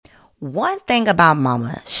One thing about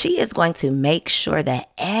mama, she is going to make sure that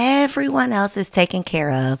everyone else is taken care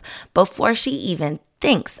of before she even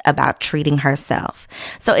thinks about treating herself.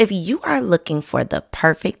 So if you are looking for the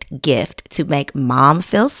perfect gift to make mom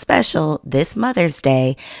feel special this Mother's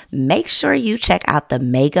Day, make sure you check out the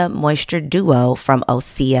Mega Moisture Duo from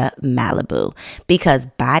Osea Malibu, because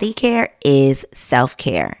body care is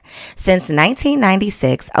self-care. Since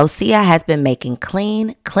 1996, Osea has been making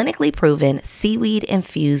clean, clinically proven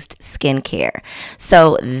seaweed-infused skincare.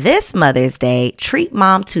 So this Mother's Day, treat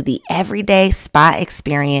mom to the everyday spa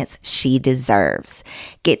experience she deserves.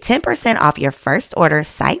 Get 10% off your first order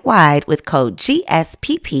site-wide with code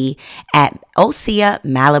GSPP at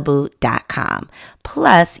OseaMalibu.com.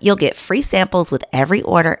 Plus, you'll get free samples with every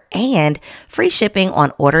order and free shipping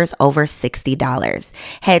on orders over $60.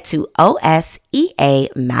 Head to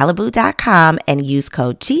OSEAMalibu.com and use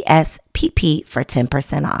code GSPP for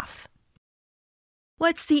 10% off.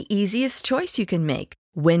 What's the easiest choice you can make?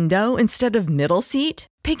 Window instead of middle seat?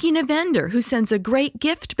 Picking a vendor who sends a great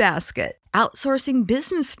gift basket? Outsourcing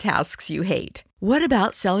business tasks you hate? What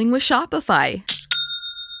about selling with Shopify?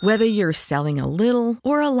 Whether you're selling a little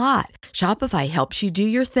or a lot, Shopify helps you do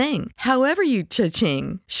your thing, however you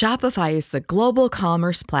cha-ching. Shopify is the global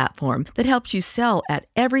commerce platform that helps you sell at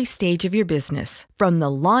every stage of your business. From the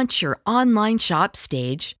launch your online shop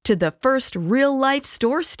stage to the first real-life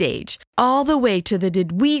store stage, all the way to the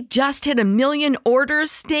did we just hit a million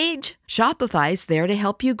orders stage. Shopify's there to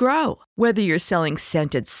help you grow. Whether you're selling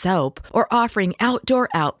scented soap or offering outdoor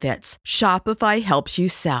outfits, Shopify helps you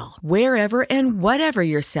sell. Wherever and whatever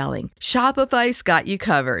you're selling, Shopify's got you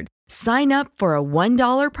covered. Sign up for a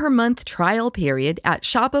 $1 per month trial period at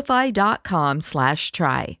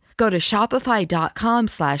shopify.com/try. Go to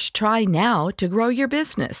shopify.com/try now to grow your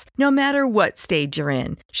business, no matter what stage you're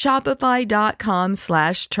in.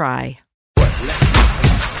 Shopify.com/try.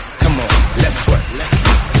 Come on, let's work.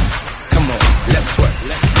 Come on, let's work.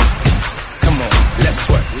 Come on, let's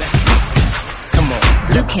work. Come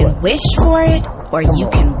on. You can wish for it or you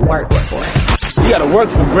can work for it. You gotta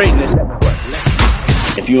work for greatness.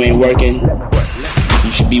 If you ain't working,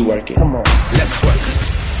 you should be working. Come on, let's work.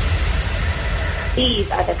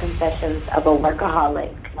 These are the confessions of a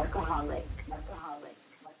workaholic.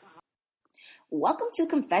 Welcome to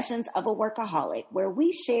Confessions of a Workaholic, where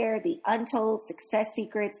we share the untold success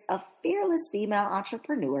secrets of fearless female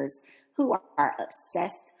entrepreneurs who are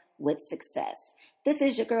obsessed with success. This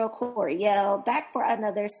is your girl Coriel, back for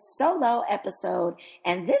another solo episode,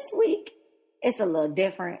 and this week it's a little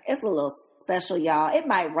different. It's a little special, y'all. It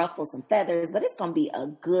might ruffle some feathers, but it's going to be a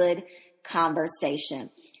good conversation.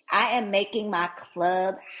 I am making my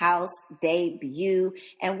Clubhouse debut,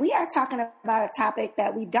 and we are talking about a topic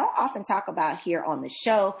that we don't often talk about here on the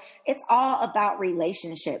show. It's all about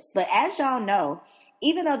relationships. But as y'all know,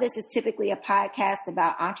 even though this is typically a podcast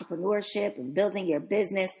about entrepreneurship and building your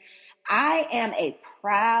business, I am a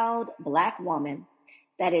proud Black woman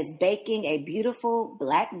that is baking a beautiful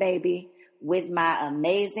Black baby with my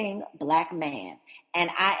amazing Black man.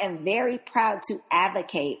 And I am very proud to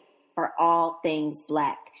advocate for all things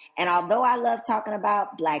Black. And although I love talking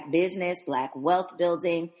about Black business, Black wealth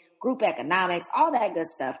building, group economics, all that good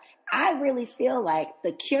stuff, I really feel like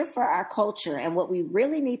the cure for our culture and what we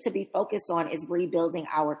really need to be focused on is rebuilding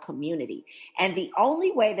our community. And the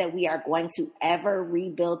only way that we are going to ever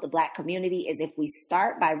rebuild the Black community is if we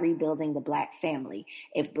start by rebuilding the Black family.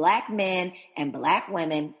 If Black men and Black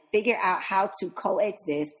women figure out how to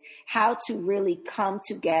coexist, how to really come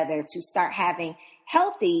together to start having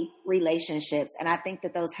healthy relationships. And I think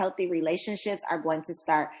that those healthy relationships are going to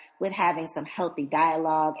start with having some healthy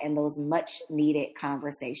dialogue and those much needed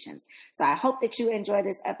conversations. So I hope that you enjoy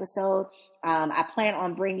this episode. I plan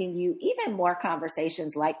on bringing you even more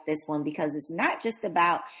conversations like this one, because it's not just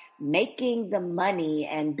about making the money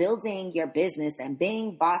and building your business and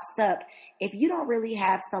being bossed up if you don't really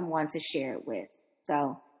have someone to share it with.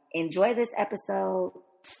 So enjoy this episode.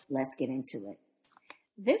 Let's get into it.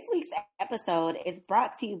 This week's episode is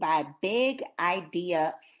brought to you by Big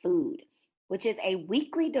Idea Food, which is a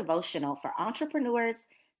weekly devotional for entrepreneurs,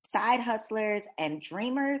 side hustlers, and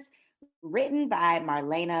dreamers, written by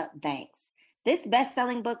Marlena Banks. This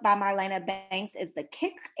best-selling book by Marlena Banks is the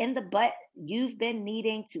kick in the butt you've been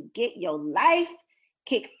needing to get your life,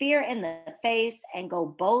 kick fear in the face, and go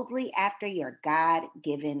boldly after your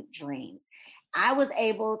God-given dreams. I was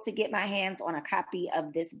able to get my hands on a copy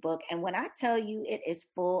of this book, and when I tell you it is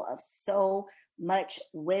full of so much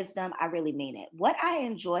wisdom, I really mean it. What I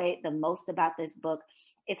enjoyed the most about this book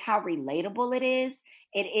is how relatable it is.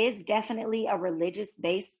 It is definitely a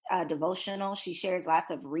religious-based devotional. She shares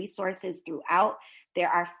lots of resources throughout. There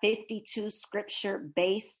are 52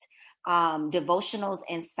 scripture-based devotionals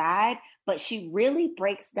inside, but she really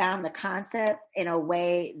breaks down the concept in a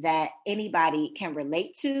way that anybody can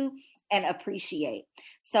relate to and appreciate.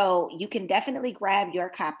 So you can definitely grab your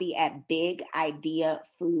copy at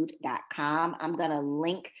bigideafood.com. I'm going to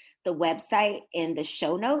link the website in the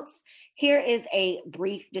show notes. Here is a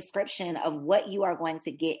brief description of what you are going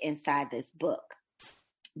to get inside this book.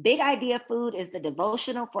 Big Idea Food is the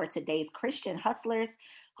devotional for today's Christian hustlers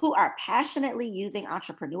who are passionately using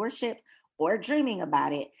entrepreneurship or dreaming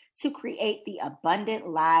about it to create the abundant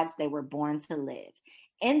lives they were born to live.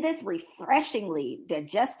 In this refreshingly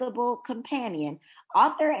digestible companion,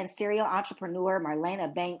 author and serial entrepreneur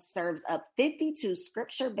Marlena Banks serves up 52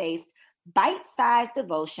 scripture-based, bite-sized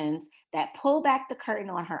devotions that pull back the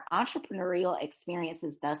curtain on her entrepreneurial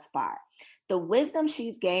experiences thus far. The wisdom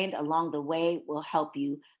she's gained along the way will help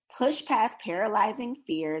you push past paralyzing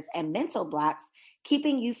fears and mental blocks,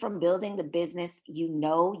 keeping you from building the business you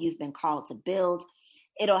know you've been called to build.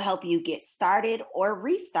 It'll help you get started or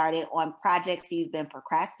restarted on projects you've been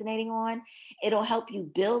procrastinating on. It'll help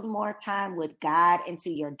you build more time with God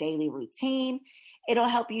into your daily routine. It'll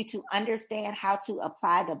help you to understand how to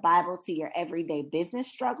apply the Bible to your everyday business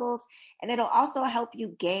struggles. And it'll also help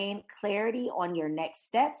you gain clarity on your next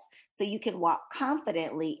steps so you can walk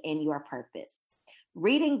confidently in your purpose.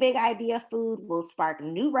 Reading Big Idea Food will spark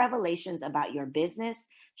new revelations about your business,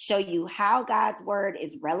 show you how God's word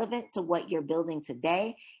is relevant to what you're building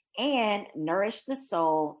today, and nourish the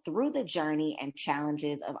soul through the journey and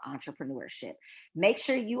challenges of entrepreneurship. Make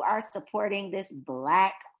sure you are supporting this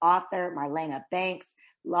Black author, Marlena Banks.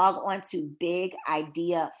 Log on to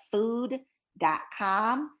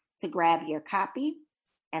bigideafood.com to grab your copy,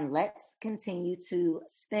 and let's continue to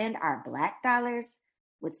spend our Black dollars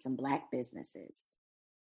with some Black businesses.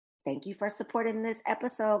 Thank you for supporting this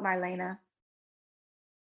episode, Marlena.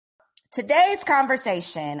 Today's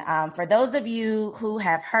conversation, for those of you who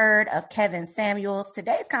have heard of Kevin Samuels,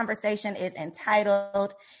 today's conversation is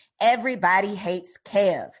entitled Everybody Hates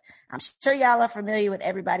Kev. I'm sure y'all are familiar with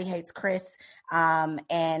Everybody Hates Chris. And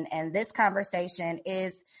this conversation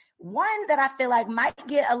is one that I feel like might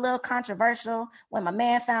get a little controversial. When my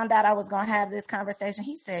man found out I was going to have this conversation,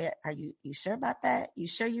 he said, are you sure about that? You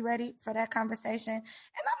sure you ready for that conversation? And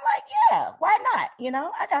I'm like, yeah, why not? You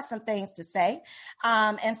know, I got some things to say.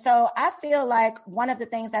 And so I feel like one of the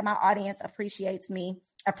things that my audience appreciates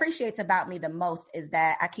about me the most is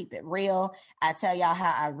that I keep it real. I tell y'all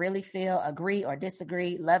how I really feel, agree or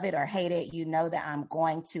disagree, love it or hate it. You know that I'm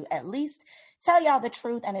going to at least tell y'all the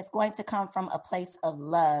truth, and it's going to come from a place of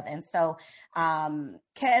love. And so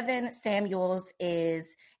Kevin Samuels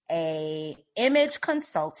is a image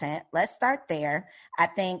consultant. Let's start there. I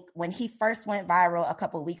think when he first went viral a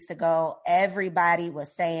couple of weeks ago, everybody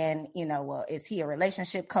was saying, you know, well, is he a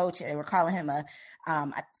relationship coach? They were calling him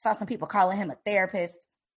I saw some people calling him a therapist.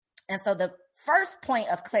 And so the first point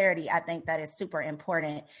of clarity, I think that is super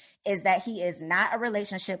important, is that he is not a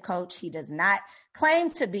relationship coach. He does not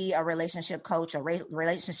claim to be a relationship coach or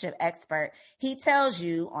relationship expert. He tells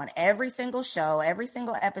you on every single show, every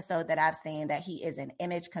single episode that I've seen, that he is an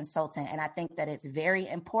image consultant. And I think that it's very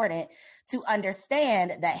important to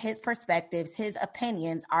understand that his perspectives, his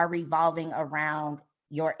opinions are revolving around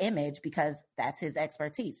your image, because that's his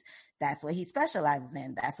expertise. That's what he specializes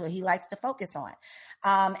in. That's what he likes to focus on.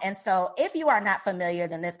 And so if you are not familiar,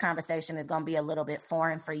 then this conversation is going to be a little bit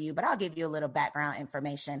foreign for you, but I'll give you a little background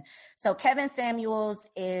information. So Kevin Samuels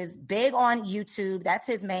is big on YouTube. That's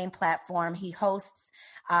his main platform. He hosts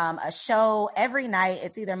a show every night.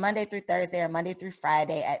 It's either Monday through Thursday or Monday through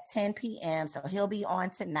Friday at 10 p.m. So he'll be on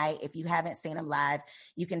tonight. If you haven't seen him live,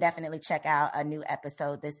 you can definitely check out a new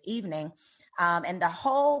episode this evening. And the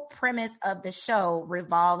whole premise of the show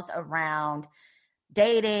revolves around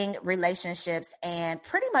dating, relationships, and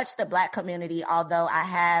pretty much the Black community, although I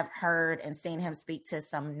have heard and seen him speak to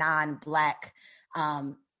some non-Black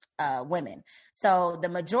women. So the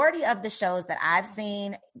majority of the shows that I've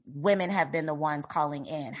seen, women have been the ones calling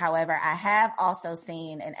in. However, I have also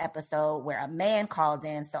seen an episode where a man called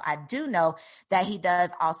in. So I do know that he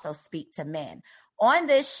does also speak to men. On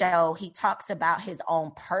this show, he talks about his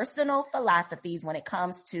own personal philosophies when it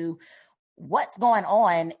comes to what's going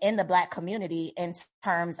on in the Black community in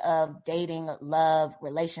terms of dating, love,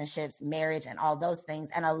 relationships, marriage, and all those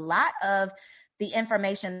things. And a lot of the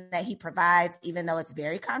information that he provides, even though it's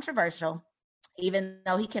very controversial, even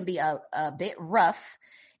though he can be a bit rough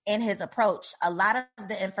in his approach, a lot of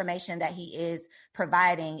the information that he is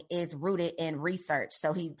providing is rooted in research.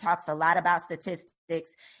 So he talks a lot about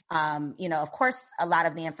statistics. Of course, a lot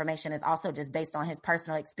of the information is also just based on his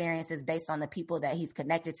personal experiences, based on the people that he's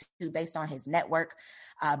connected to, based on his network,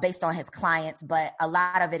 based on his clients. But a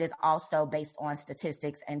lot of it is also based on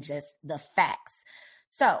statistics and just the facts.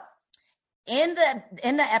 So in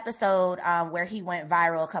the episode where he went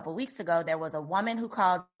viral a couple weeks ago, there was a woman who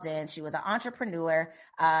called in. She was an entrepreneur.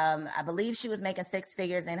 I believe she was making six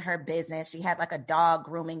figures in her business. She had like a dog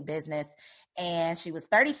grooming business, and she was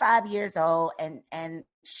 35 years old. And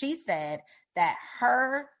she said that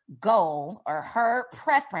her goal or her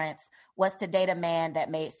preference was to date a man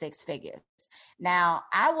that made six figures. Now,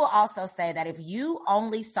 I will also say that if you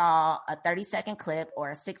only saw a 30-second clip or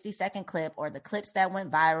a 60-second clip or the clips that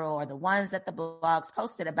went viral or the ones that the blogs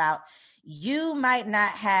posted about, you might not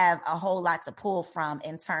have a whole lot to pull from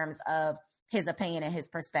in terms of his opinion and his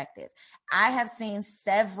perspective. I have seen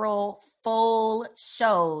several full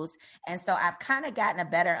shows, and so I've kind of gotten a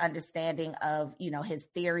better understanding of, his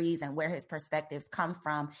theories and where his perspectives come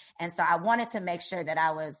from. And so I wanted to make sure that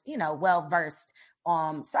I was, well versed,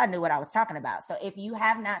 so I knew what I was talking about. So if you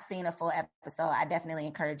have not seen a full episode, I definitely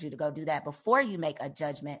encourage you to go do that before you make a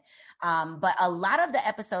judgment. But a lot of the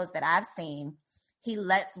episodes that I've seen, he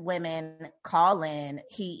lets women call in.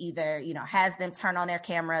 He either, has them turn on their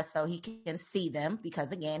camera so he can see them,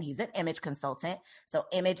 because again, he's an image consultant. So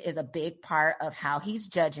image is a big part of how he's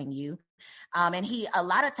judging you. And he a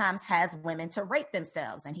lot of times has women to rate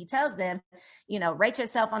themselves, and he tells them, rate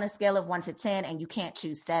yourself on a scale of 1 to 10, and you can't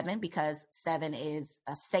choose 7 because 7 is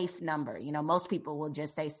a safe number. Most people will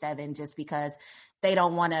just say 7 just because they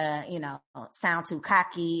don't want to, sound too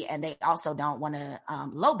cocky, and they also don't want to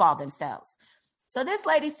lowball themselves. So this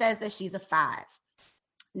lady says that she's a 5.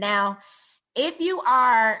 Now, if you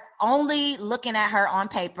are only looking at her on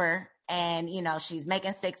paper and, she's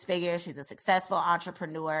making six figures, she's a successful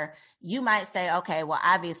entrepreneur, you might say, okay, well,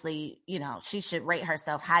 obviously, she should rate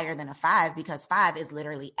herself higher than a 5 because 5 is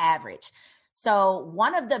literally average. So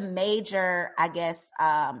one of the major, I guess,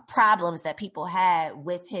 problems that people had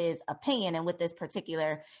with his opinion and with this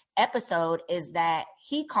particular episode is that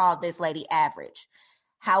he called this lady average.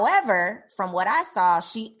 However, from what I saw,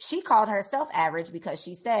 she called herself average because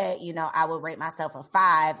she said, I would rate myself a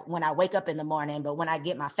 5 when I wake up in the morning, but when I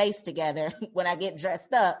get my face together, when I get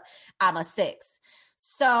dressed up, I'm a 6.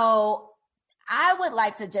 So I would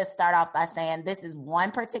like to just start off by saying this is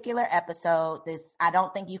one particular episode. I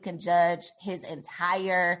don't think you can judge his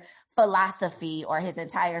entire philosophy or his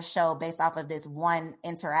entire show based off of this one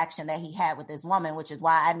interaction that he had with this woman, which is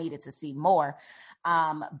why I needed to see more.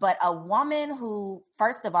 But a woman who,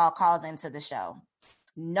 first of all, calls into the show,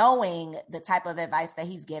 knowing the type of advice that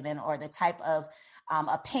he's given or the type of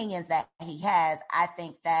opinions that he has, I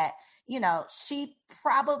think that, she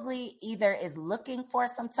probably either is looking for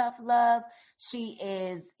some tough love. She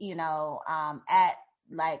is, at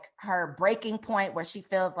like her breaking point where she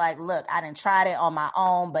feels like, look, I done tried it on my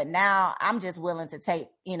own, but now I'm just willing to take,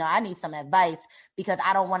 I need some advice because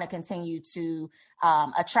I don't want to continue to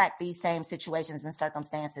attract these same situations and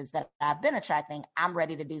circumstances that I've been attracting. I'm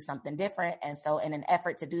ready to do something different. And so in an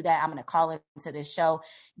effort to do that, I'm going to call into this show,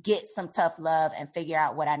 get some tough love and figure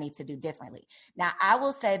out what I need to do differently. Now, I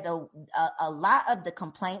will say though, a lot of the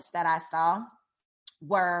complaints that I saw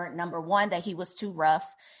were, number one, that he was too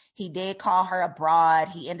rough. He did call her a broad.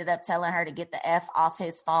 He ended up telling her to get the F off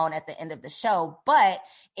his phone at the end of the show. But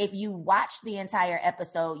if you watch the entire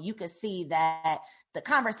episode, you could see that the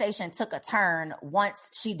conversation took a turn once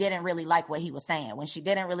she didn't really like what he was saying. When she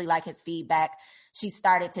didn't really like his feedback, she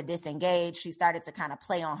started to disengage. She started to kind of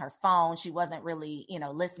play on her phone. She wasn't really,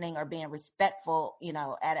 listening or being respectful,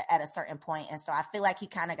 at a certain point. And so I feel like he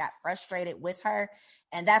kind of got frustrated with her.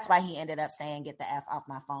 And that's why he ended up saying, get the F off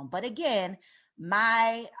my phone. But again,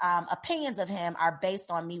 my opinions of him are based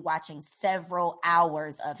on me watching several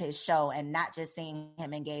hours of his show and not just seeing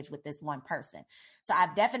him engage with this one person. So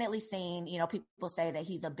I've definitely seen, people say that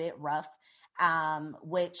he's a bit rough,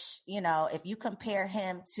 which, if you compare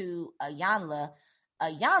him to Iyanla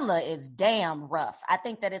is damn rough. I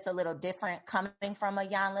think that it's a little different coming from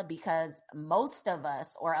Iyanla because most of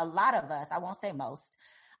us, or a lot of us, I won't say most,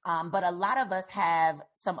 but a lot of us have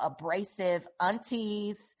some abrasive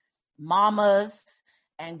aunties, mamas,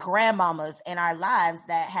 and grandmamas in our lives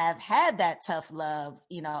that have had that tough love,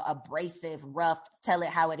 abrasive, rough, tell it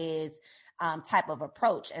how it is type of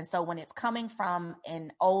approach. And so when it's coming from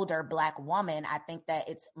an older Black woman, I think that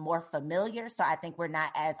it's more familiar. So I think we're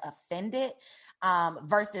not as offended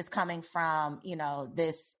versus coming from,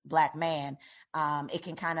 this Black man. It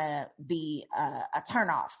can kind of be a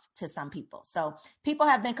turnoff to some people. So people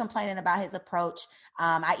have been complaining about his approach.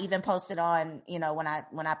 I even posted on, when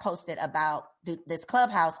I posted about this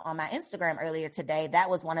Clubhouse on my Instagram earlier today, that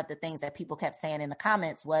was one of the things that people kept saying in the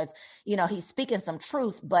comments was, he's speaking some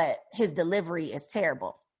truth, but his delivery is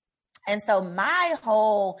terrible. And so my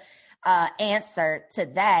whole answer to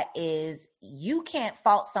that is you can't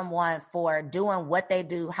fault someone for doing what they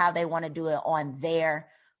do, how they want to do it on their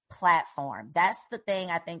platform. That's the thing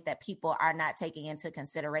I think that people are not taking into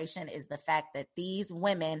consideration is the fact that these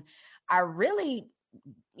women are really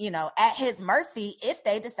at his mercy if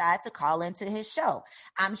they decide to call into his show.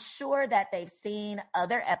 I'm sure that they've seen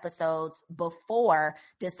other episodes before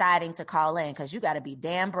deciding to call in, because you got to be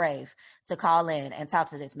damn brave to call in and talk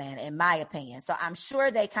to this man, in my opinion. So I'm sure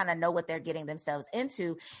they kind of know what they're getting themselves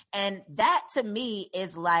into. And that to me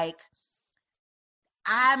is like,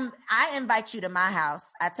 I invite you to my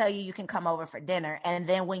house. I tell you can come over for dinner. And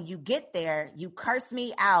then when you get there, you curse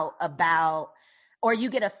me out about, or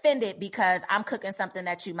you get offended because I'm cooking something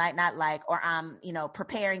that you might not like, or I'm,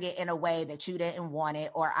 preparing it in a way that you didn't want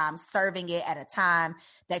it, or I'm serving it at a time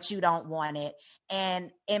that you don't want it.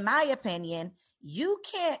 And in my opinion, you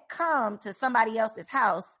can't come to somebody else's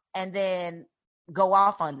house and then go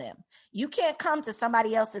off on them. You can't come to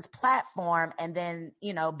somebody else's platform and then,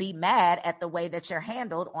 be mad at the way that you're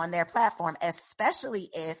handled on their platform,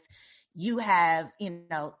 especially if you have,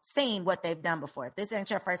 seen what they've done before. If this ain't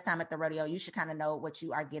your first time at the rodeo, you should kind of know what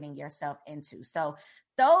you are getting yourself into. So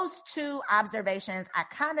those two observations I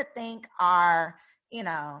kind of think are,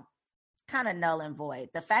 kind of null and void.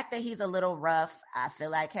 The fact that he's a little rough, I feel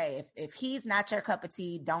like, hey, if he's not your cup of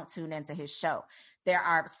tea, don't tune into his show. There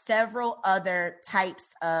are several other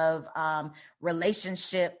types of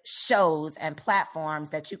relationship shows and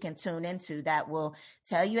platforms that you can tune into that will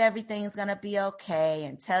tell you everything's going to be okay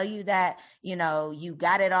and tell you that, you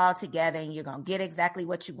got it all together and you're going to get exactly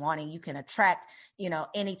what you want and you can attract,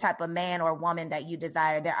 any type of man or woman that you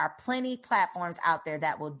desire. There are plenty platforms out there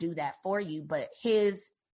that will do that for you, but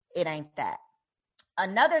it ain't that.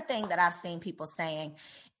 Another thing that I've seen people saying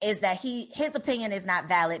is that his opinion is not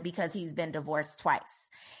valid because he's been divorced twice.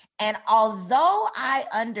 And although I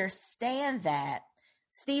understand that,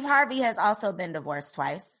 Steve Harvey has also been divorced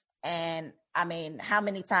twice. And I mean, how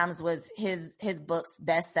many times was his books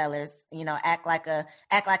bestsellers, Act Like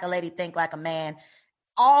a Lady, Think Like a Man?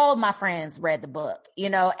 All my friends read the book.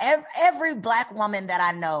 Every Black woman that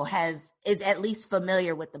I know is at least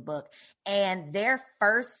familiar with the book, and their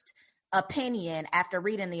first opinion after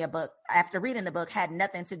reading the book had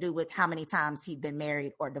nothing to do with how many times he'd been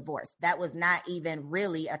married or divorced. That was not even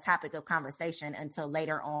really a topic of conversation until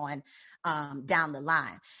later on down the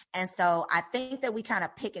line. And so I think that we kind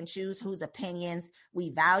of pick and choose whose opinions we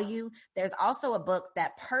value. There's also a book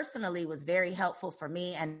that personally was very helpful for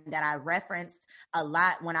me and that I referenced a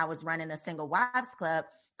lot when I was running the Single Wives Club,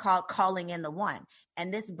 called Calling in the One.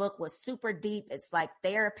 And this book was super deep. It's like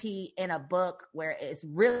therapy in a book where it's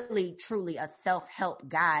really, truly a self-help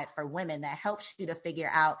guide for women that helps you to figure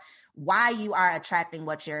out why you are attracting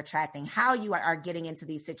what you're attracting, how you are getting into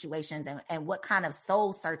these situations, and what kind of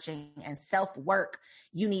soul searching and self-work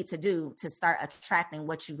you need to do to start attracting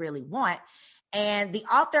what you really want. And the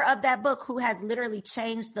author of that book, who has literally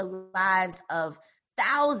changed the lives of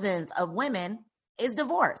thousands of women, is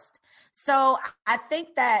divorced. So I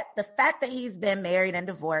think that the fact that he's been married and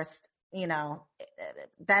divorced,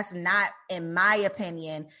 that's not, in my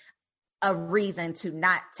opinion, a reason to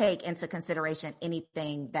not take into consideration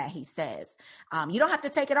anything that he says. You don't have to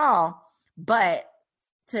take it all, but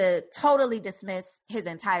to totally dismiss his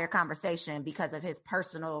entire conversation because of his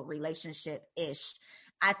personal relationship-ish,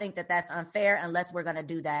 I think that that's unfair unless we're going to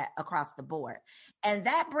do that across the board. And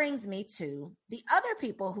that brings me to the other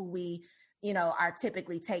people who we are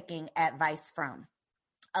typically taking advice from.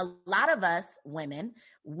 A lot of us women,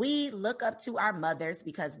 we look up to our mothers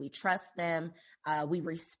because we trust them, we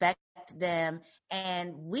respect them,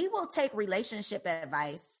 and we will take relationship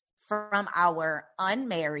advice from our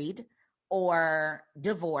unmarried or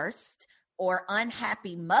divorced or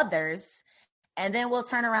unhappy mothers. And then we'll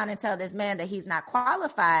turn around and tell this man that he's not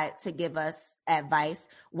qualified to give us advice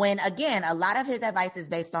when, again, a lot of his advice is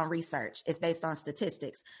based on research. It's based on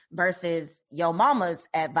statistics versus your mama's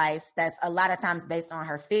advice that's a lot of times based on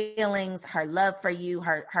her feelings, her love for you,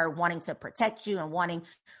 her wanting to protect you and wanting,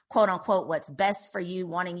 quote unquote, what's best for you,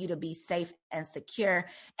 wanting you to be safe and secure.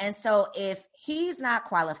 And so if he's not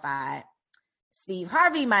qualified, Steve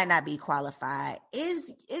Harvey might not be qualified.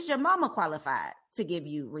 Is your mama qualified to give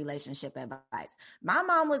you relationship advice? My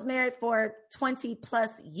mom was married for 20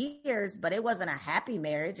 plus years, but it wasn't a happy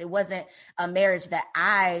marriage. It wasn't a marriage that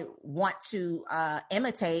I want to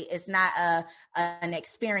imitate. It's not an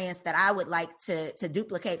experience that I would like to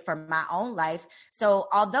duplicate for my own life. So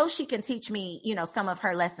although she can teach me, some of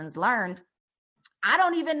her lessons learned, I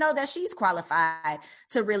don't even know that she's qualified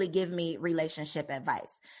to really give me relationship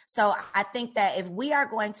advice. So I think that if we are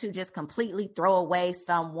going to just completely throw away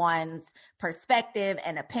someone's perspective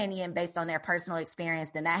and opinion based on their personal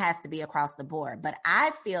experience, then that has to be across the board. But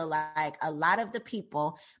I feel like a lot of the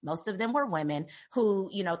people, most of them were women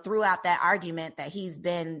who, threw out that argument that he's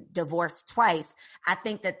been divorced twice. I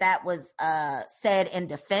think that was said in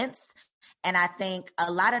defense. And I think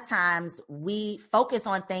a lot of times we focus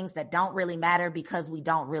on things that don't really matter because we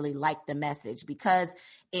don't really like the message, because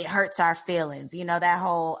it hurts our feelings. That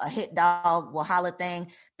whole a hit dog will holler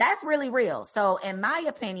thing, that's really real. So in my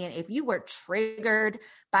opinion, if you were triggered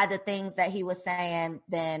by the things that he was saying,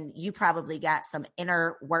 then you probably got some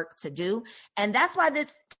inner work to do. And that's why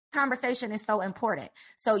this conversation is so important.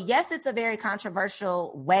 So yes, it's a very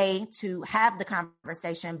controversial way to have the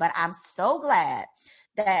conversation, but I'm so glad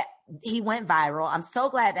that he went viral. I'm so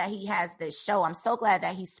glad that he has this show. I'm so glad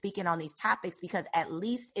that he's speaking on these topics, because at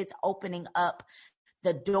least it's opening up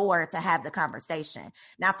the door to have the conversation.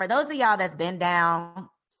 Now, for those of y'all that's been down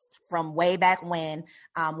from way back when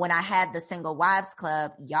I had the Single Wives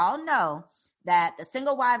Club, y'all know that the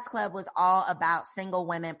Single Wives Club was all about single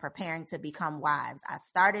women preparing to become wives. I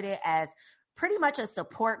started it as pretty much a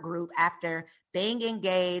support group after being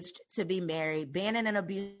engaged to be married, being in an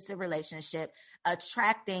abusive relationship,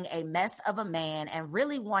 attracting a mess of a man, and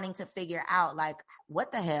really wanting to figure out, like,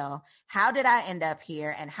 what the hell? How did I end up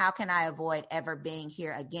here? And how can I avoid ever being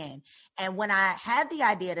here again? And when I had the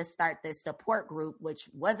idea to start this support group, which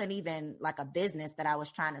wasn't even like a business that I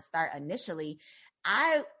was trying to start initially,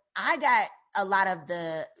 I got a lot of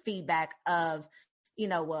the feedback of,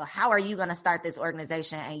 well, how are you going to start this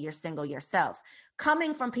organization and you're single yourself?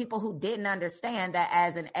 Coming from people who didn't understand that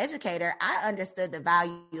as an educator, I understood the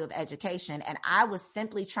value of education, and I was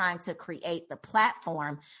simply trying to create the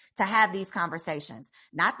platform to have these conversations.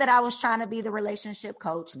 Not that I was trying to be the relationship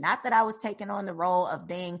coach, not that I was taking on the role of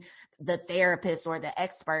being the therapist or the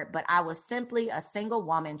expert, but I was simply a single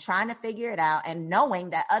woman trying to figure it out and knowing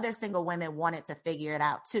that other single women wanted to figure it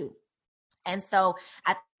out too. And so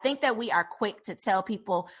I think that we are quick to tell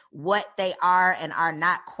people what they are and are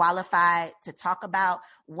not qualified to talk about,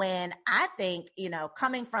 when I think,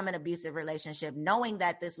 coming from an abusive relationship, knowing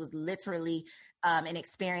that this was literally an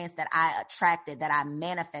experience that I attracted, that I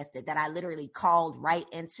manifested, that I literally called right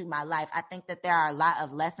into my life. I think that there are a lot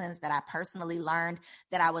of lessons that I personally learned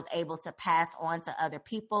that I was able to pass on to other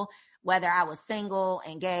people. Whether I was single,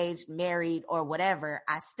 engaged, married, or whatever,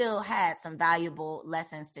 I still had some valuable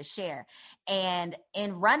lessons to share. And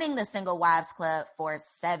in running the Single Wives Club for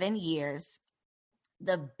 7 years,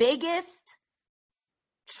 the biggest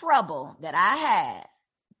trouble that I had,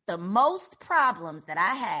 the most problems that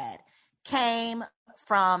I had, came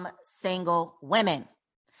from single women.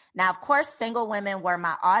 Now, of course, single women were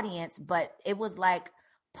my audience, but it was like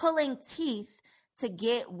pulling teeth to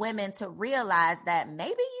get women to realize that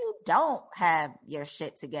maybe you don't have your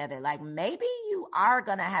shit together. Like, maybe you are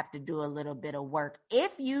going to have to do a little bit of work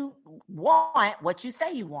if you want what you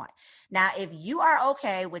say you want. Now, if you are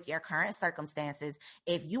okay with your current circumstances,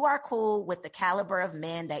 if you are cool with the caliber of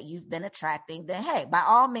men that you've been attracting, then hey, by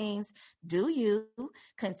all means, do you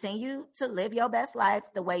continue to live your best life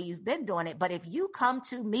the way you've been doing it. But if you come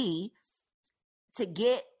to me to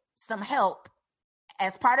get some help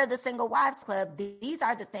as part of the Single Wives Club, these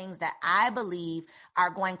are the things that I believe are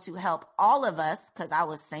going to help all of us, because I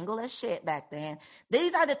was single as shit back then.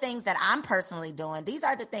 These are the things that I'm personally doing. These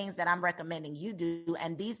are the things that I'm recommending you do.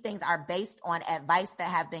 And these things are based on advice that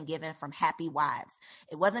have been given from happy wives.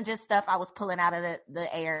 It wasn't just stuff I was pulling out of the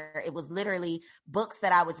air. It was literally books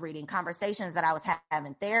that I was reading, conversations that I was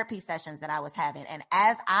having, therapy sessions that I was having. And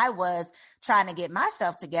as I was trying to get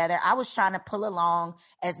myself together, I was trying to pull along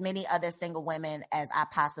as many other single women as I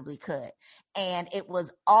possibly could. And it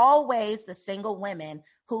was always the single women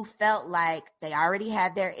who felt like they already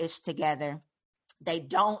had their ish together. They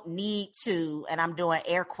don't need to, and I'm doing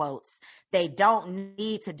air quotes, they don't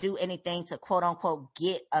need to do anything to quote unquote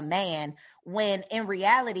get a man, when in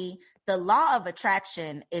reality, the law of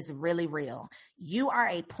attraction is really real. You are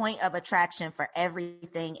a point of attraction for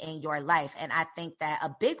everything in your life. And I think that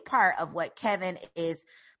a big part of what Kevin is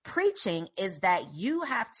preaching is that you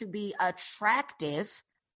have to be attractive,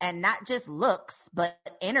 and not just looks, but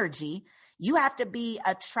energy. You have to be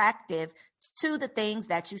attractive to the things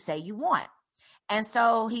that you say you want. And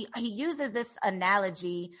so he uses this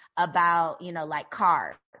analogy about, like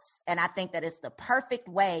cars. And I think that it's the perfect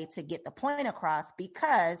way to get the point across,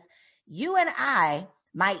 because you and I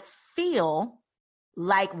might feel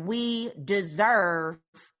like we deserve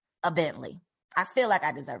a Bentley. I feel like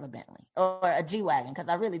I deserve a Bentley or a G-Wagon, because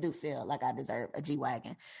I really do feel like I deserve a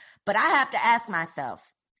G-Wagon. But I have to ask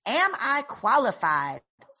myself, am I qualified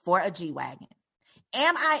for a G-Wagon?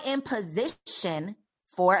 Am I in position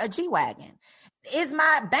for a G-Wagon? Is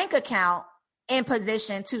my bank account in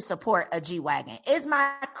position to support a G-Wagon? Is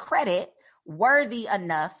my credit worthy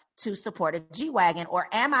enough to support a G-Wagon? Or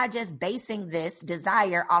am I just basing this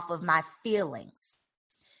desire off of my feelings?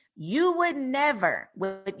 You would never,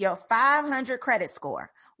 with your 500 credit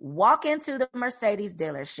score, walk into the Mercedes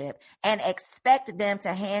dealership and expect them to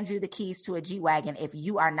hand you the keys to a G-Wagon if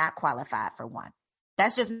you are not qualified for one.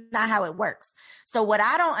 That's just not how it works. So what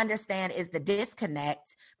I don't understand is the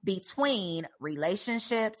disconnect between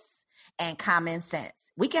relationships and common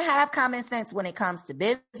sense. We can have common sense when it comes to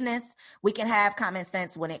business. We can have common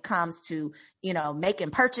sense when it comes to, making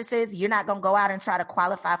purchases. You're not going to go out and try to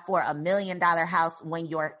qualify for $1 million house when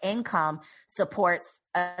your income supports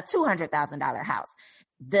a $200,000 house.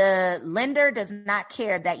 The lender does not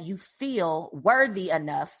care that you feel worthy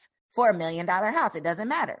enough for $1 million house. It doesn't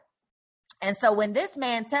matter. And so when this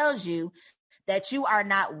man tells you that you are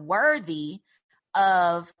not worthy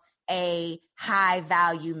of a high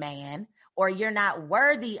value man, or you're not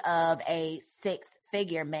worthy of a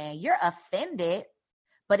 6-figure man, you're offended.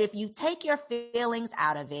 But if you take your feelings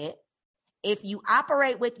out of it, if you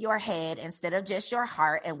operate with your head instead of just your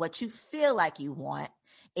heart and what you feel like you want,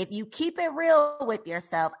 if you keep it real with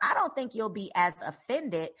yourself, I don't think you'll be as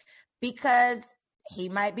offended, because he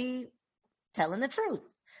might be telling the truth.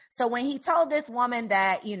 So when he told this woman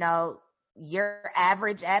that, you're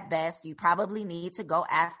average at best, you probably need to go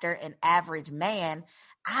after an average man,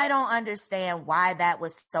 I don't understand why that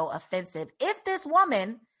was so offensive. If this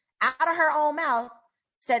woman, out of her own mouth,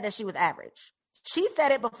 said that she was average, she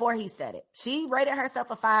said it before he said it. She rated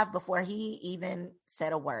herself a 5 before he even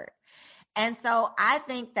said a word. And so I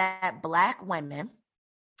think that Black women,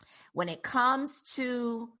 when it comes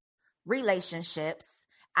to relationships,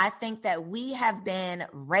 I think that we have been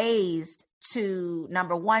raised to,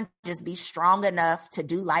 number one, just be strong enough to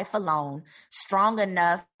do life alone, strong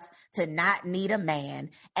enough to not need a man.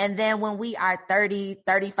 And then when we are 30,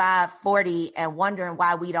 35, 40 and wondering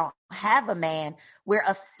why we don't have a man, we're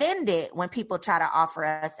offended when people try to offer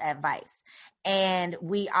us advice. And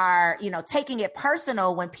we are, taking it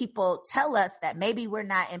personal when people tell us that maybe we're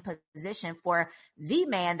not in position for the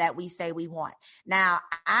man that we say we want. Now,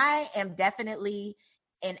 I am definitely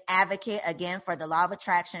an advocate, again, for the law of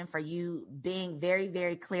attraction, for you being very,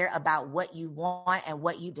 very clear about what you want and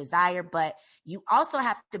what you desire. But you also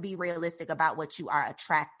have to be realistic about what you are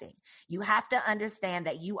attracting. You have to understand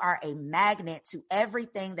that you are a magnet to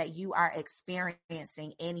everything that you are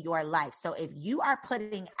experiencing in your life. So if you are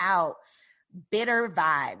putting out bitter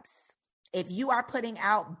vibes, if you are putting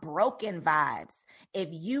out broken vibes, if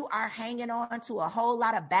you are hanging on to a whole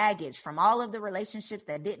lot of baggage from all of the relationships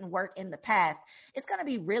that didn't work in the past, it's going to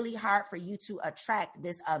be really hard for you to attract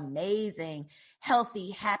this amazing,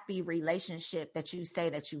 healthy, happy relationship that you say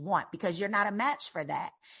that you want, because you're not a match for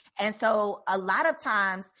that. And so a lot of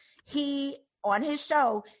times on his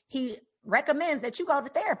show, he recommends that you go to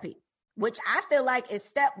therapy, which I feel like is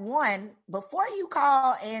step one. Before you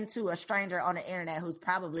call into a stranger on the internet who's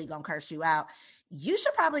probably going to curse you out, you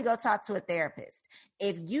should probably go talk to a therapist.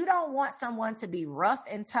 If you don't want someone to be rough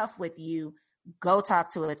and tough with you, go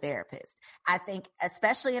talk to a therapist. I think,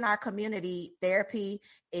 especially in our community, therapy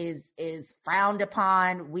is frowned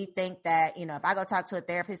upon. We think that, if I go talk to a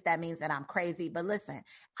therapist, that means that I'm crazy. But listen,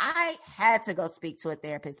 I had to go speak to a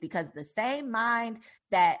therapist, because the same mind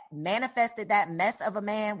that manifested that mess of a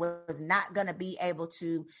man was not going to be able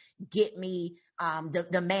to get me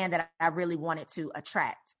the man that I really wanted to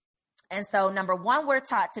attract. And so, number one, we're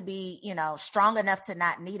taught to be, strong enough to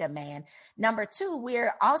not need a man. Number two,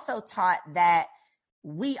 we're also taught that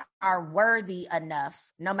we are worthy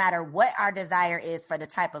enough, no matter what our desire is for the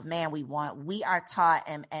type of man we want. We are taught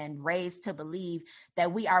and raised to believe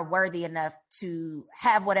that we are worthy enough to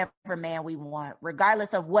have whatever man we want,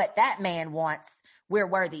 regardless of what that man wants. We're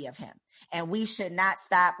worthy of him, and we should not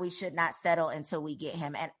stop. We should not settle until we get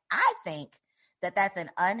him. And I think that that's an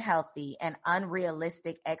unhealthy and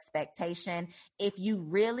unrealistic expectation. If you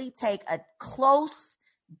really take a close,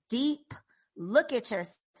 deep look at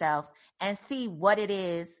yourself yourself and see what it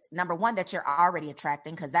is, number one, that you're already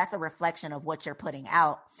attracting, because that's a reflection of what you're putting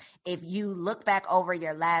out. If you look back over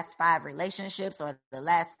your last 5 relationships or the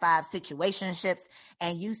last 5 situationships,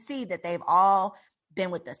 and you see that they've all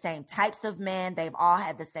been with the same types of men, they've all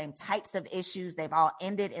had the same types of issues, they've all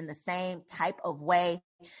ended in the same type of way,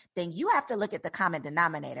 then you have to look at the common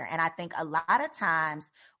denominator. And I think a lot of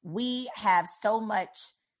times we have so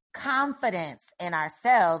much confidence in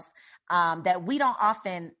ourselves that we don't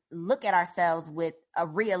often look at ourselves with a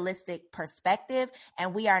realistic perspective,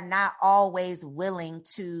 and we are not always willing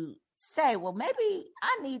to say, well, maybe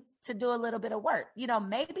I need to do a little bit of work.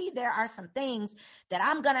 Maybe there are some things that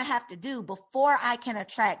I'm going to have to do before I can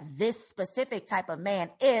attract this specific type of man,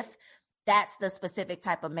 if that's the specific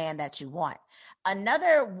type of man that you want.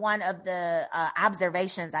 Another one of the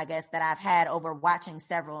observations, I guess, that I've had over watching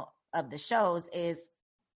several of the shows is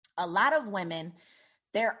a lot of women,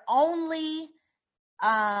 their only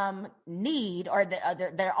need, or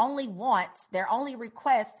their only want, their only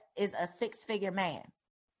request is a 6-figure man.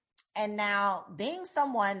 And now, being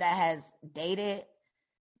someone that has dated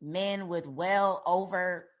men with well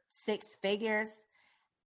over 6 figures,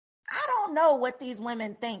 I don't know what these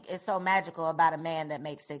women think is so magical about a man that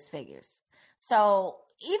makes 6 figures. So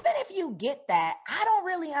even if you get that, I don't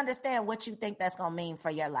really understand what you think that's going to mean for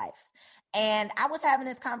your life. And I was having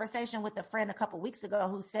this conversation with a friend a couple weeks ago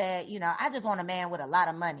who said, I just want a man with a lot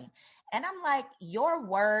of money. And I'm like, your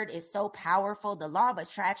word is so powerful. The law of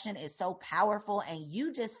attraction is so powerful. And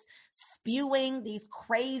you just spewing these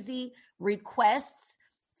crazy requests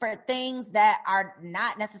for things that are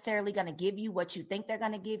not necessarily going to give you what you think they're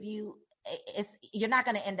going to give you. You're not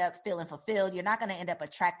going to end up feeling fulfilled. You're not going to end up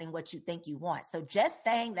attracting what you think you want. So just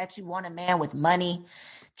saying that you want a man with money,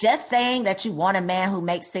 just saying that you want a man who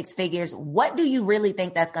makes 6 figures, what do you really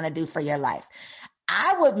think that's going to do for your life?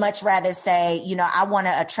 I would much rather say, I want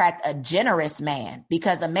to attract a generous man,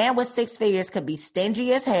 because a man with 6 figures could be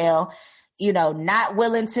stingy as hell, not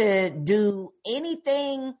willing to do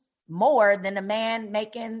anything more than a man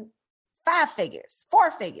making 5 figures,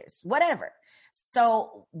 4 figures, whatever.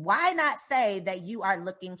 So why not say that you are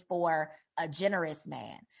looking for a generous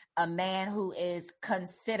man, a man who is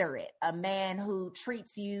considerate, a man who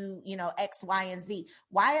treats you, X, Y, and Z?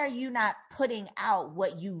 Why are you not putting out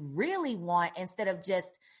what you really want instead of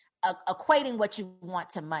just equating what you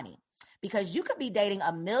want to money? Because you could be dating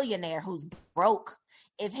a millionaire who's broke.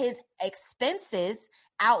 If his expenses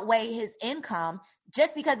outweigh his income,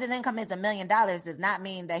 just because his income is $1 million does not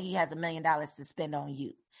mean that he has $1 million to spend on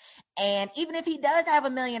you. And even if he does have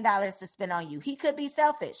 $1 million to spend on you, he could be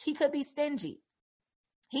selfish. He could be stingy.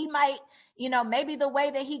 He might, maybe the way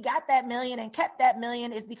that he got that million and kept that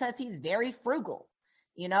million is because he's very frugal.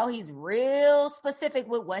 He's real specific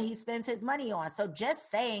with what he spends his money on. So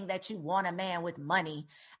just saying that you want a man with money,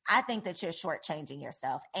 I think that you're shortchanging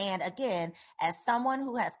yourself. And again, as someone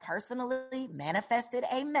who has personally manifested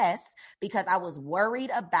a mess because I was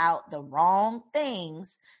worried about the wrong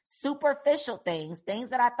things, superficial things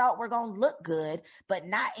that I thought were going to look good, but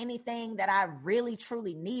not anything that I really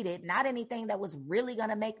truly needed, not anything that was really going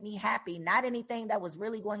to make me happy, not anything that was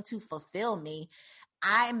really going to fulfill me,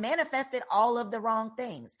 I manifested all of the wrong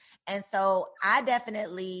things. And so I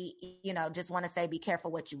definitely, just want to say, be careful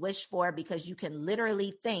what you wish for, because you can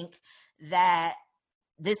literally think that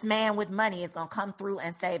this man with money is going to come through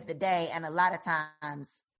and save the day. And a lot of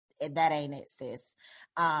times that ain't it, sis.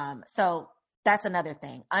 So that's another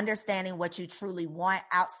thing. Understanding what you truly want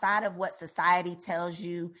outside of what society tells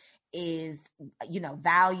you is,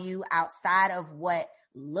 value, outside of what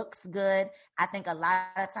looks good. I think a lot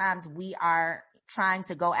of times we are trying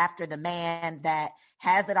to go after the man that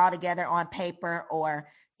has it all together on paper, or,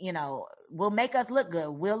 will make us look good.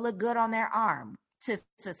 We'll look good on their arm. To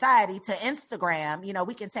society, to Instagram,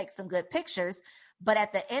 we can take some good pictures, but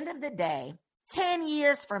at the end of the day, 10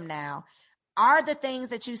 years from now, are the things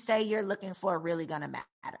that you say you're looking for really going to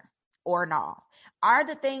matter or not? Are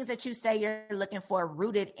the things that you say you're looking for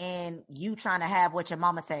rooted in you trying to have what your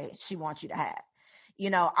mama say she wants you to have?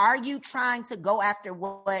 Are you trying to go after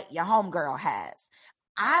what your homegirl has?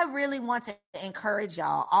 I really want to encourage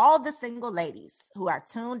y'all, all the single ladies who are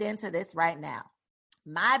tuned into this right now.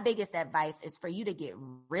 My biggest advice is for you to get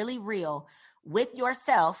really real with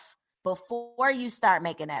yourself before you start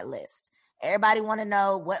making that list. Everybody want to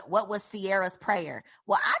know what was Sierra's prayer?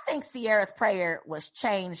 Well, I think Sierra's prayer was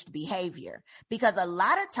changed behavior, because a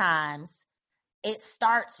lot of times it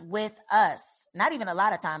starts with us. Not even a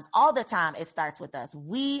lot of times, all the time it starts with us.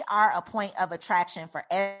 We are a point of attraction for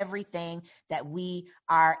everything that we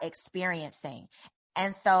are experiencing.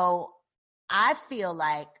 And so I feel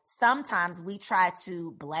like sometimes we try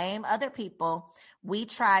to blame other people. We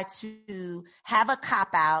try to have a cop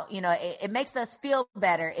out. It makes us feel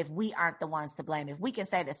better if we aren't the ones to blame. If we can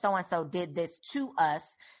say that so-and-so did this to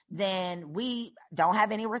us, then we don't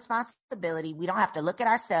have any responsibility. We don't have to look at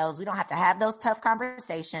ourselves. We don't have to have those tough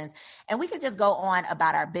conversations, and we can just go on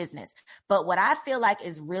about our business. But what I feel like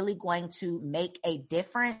is really going to make a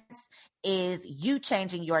difference is you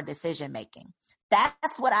changing your decision making.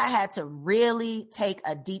 That's what I had to really take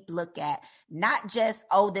a deep look at. Not just,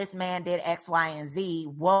 oh, this man did X, Y, and Z.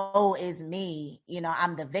 Woe is me.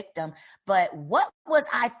 I'm the victim. But what was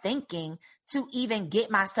I thinking to even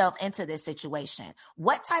get myself into this situation?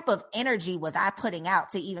 What type of energy was I putting out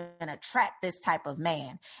to even attract this type of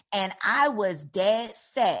man? And I was dead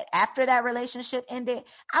set. After that relationship ended,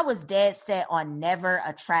 I was dead set on never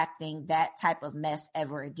attracting that type of mess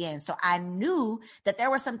ever again. So I knew that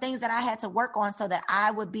there were some things that I had to work on so that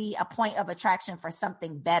I would be a point of attraction for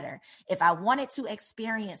something better. If I wanted to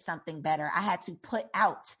experience something better, I had to put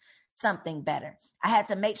out something better. I had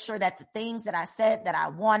to make sure that the things that I said that I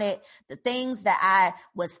wanted, the things that I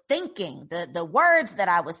was thinking, the words that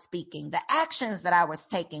I was speaking, the actions that I was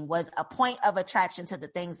taking was a point of attraction to the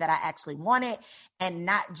things that I actually wanted, and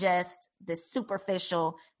not just the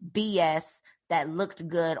superficial BS that looked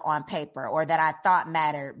good on paper or that I thought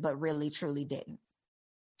mattered, but really truly didn't.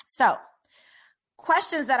 So,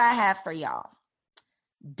 questions that I have for y'all.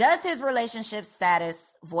 Does his relationship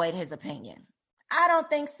status void his opinion? I don't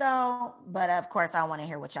think so, but of course I want to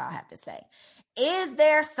hear what y'all have to say. Is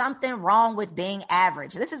there something wrong with being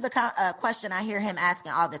average? This is a question I hear him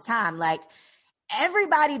asking all the time. Like,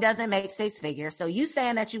 everybody doesn't make six figures. So you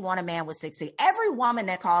saying that you want a man with six figures. Every woman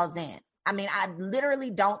that calls in, I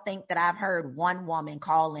literally don't think that I've heard one woman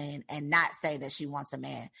call in and not say that she wants a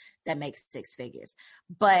man that makes six figures.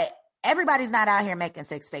 But everybody's not out here making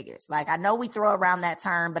six figures. Like, I know we throw around that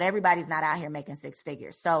term, but everybody's not out here making six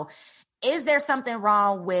figures. So is there something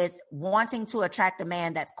wrong with wanting to attract a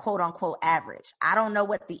man that's quote unquote average? I don't know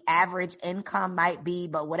what the average income might be,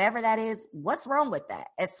 but whatever that is, what's wrong with that?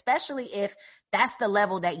 Especially if that's the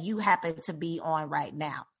level that you happen to be on right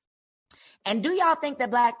now. And do y'all think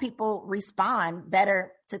that Black people respond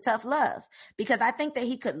better to tough love? Because I think that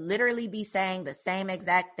he could literally be saying the same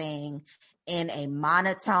exact thing in a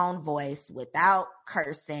monotone voice without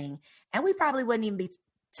cursing, and we probably wouldn't even be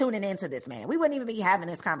tuning into this man. We wouldn't even be having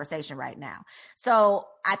this conversation right now. So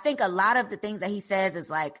I think a lot of the things that he says is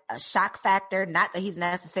like a shock factor, not that he's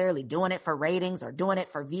necessarily doing it for ratings or doing it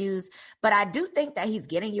for views, but I do think that he's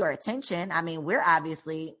getting your attention. We're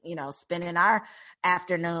obviously, spending our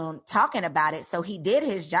afternoon talking about it. So he did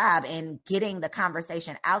his job in getting the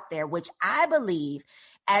conversation out there, which I believe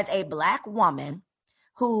as a Black woman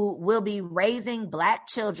who will be raising Black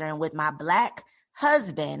children with my Black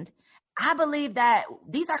husband, I believe that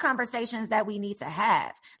these are conversations that we need to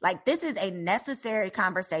have. Like, this is a necessary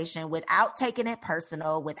conversation without taking it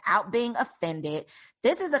personal, without being offended.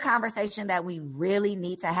 This is a conversation that we really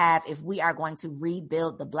need to have if we are going to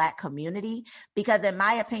rebuild the Black community, because in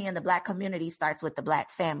my opinion, the Black community starts with the Black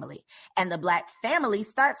family, and the Black family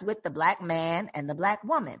starts with the Black man and the Black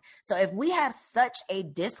woman. So if we have such a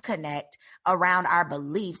disconnect around our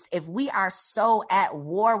beliefs, if we are so at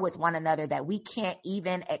war with one another that we can't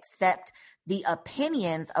even accept the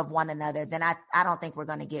opinions of one another, then I don't think we're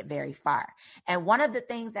going to get very far. And one of the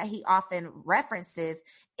things that he often references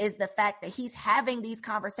is the fact that he's having these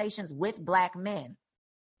conversations with Black men.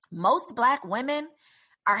 Most Black women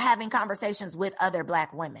are having conversations with other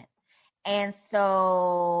Black women. And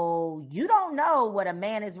so you don't know what a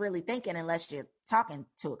man is really thinking unless you're talking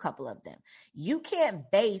to a couple of them. You can't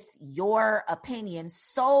base your opinion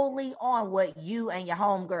solely on what you and your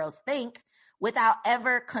homegirls think without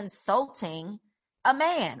ever consulting a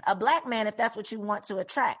man, a Black man, if that's what you want to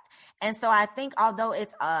attract. And so I think although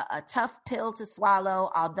it's a tough pill to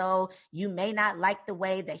swallow, although you may not like the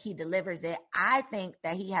way that he delivers it, I think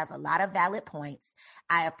that he has a lot of valid points.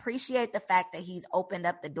 I appreciate the fact that he's opened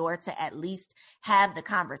up the door to at least have the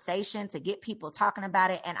conversation, to get people talking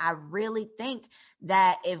about it. And I really think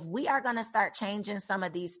that if we are going to start changing some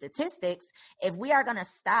of these statistics, if we are going to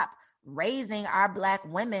stop raising our Black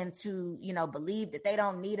women to, believe that they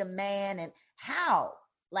don't need a man, and how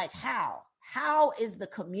is the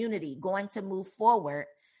community going to move forward?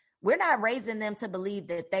 We're not raising them to believe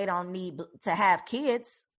that they don't need to have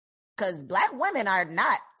kids, because Black women are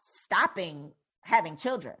not stopping having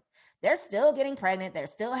children. They're still getting pregnant. They're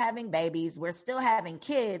still having babies. We're still having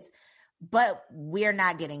kids, but we're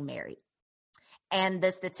not getting married. And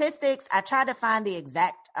the statistics, I tried to find the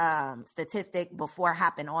exact statistic before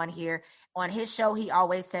hopping on here. On his show, he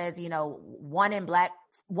always says, 1 in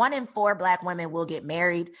 1 in 4 Black women will get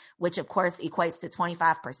married, which of course equates to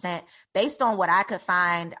 25%. Based on what I could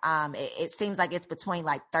find, it seems like it's between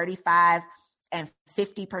like 35 and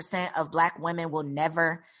 50% of Black women will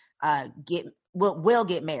never will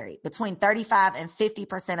get married. Between 35 and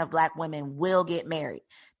 50% of Black women will get married.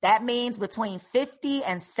 That means between 50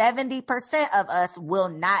 and 70% of us will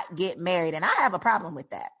not get married. And I have a problem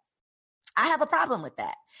with that.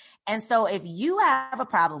 And so if you have a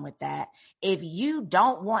problem with that, if you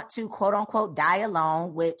don't want to, quote unquote, die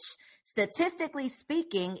alone, which statistically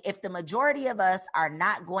speaking, if the majority of us are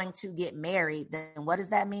not going to get married, then what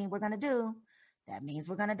does that mean we're going to do? That means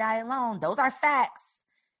we're going to die alone. Those are facts.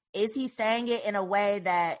 Is he saying it in a way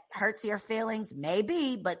that hurts your feelings?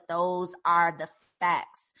 Maybe, but those are the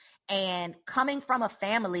facts. And coming from a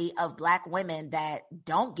family of Black women that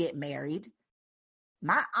don't get married,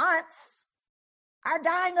 my aunts are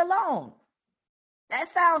dying alone. That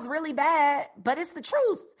sounds really bad, but it's the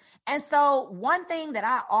truth. And so one thing that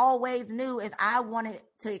I always knew is I wanted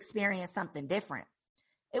to experience something different.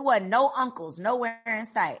 It wasn't no uncles, nowhere in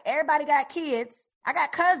sight. Everybody got kids. I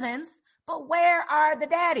got cousins, but where are the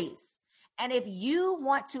daddies? And if you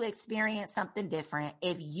want to experience something different,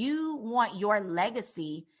 if you want your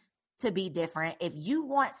legacy to be different, if you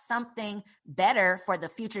want something better for the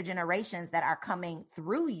future generations that are coming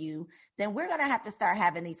through you, then we're going to have to start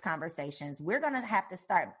having these conversations. We're going to have to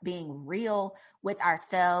start being real with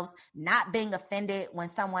ourselves, not being offended when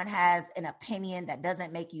someone has an opinion that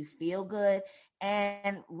doesn't make you feel good,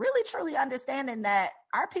 and really truly understanding that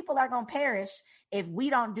our people are going to perish if we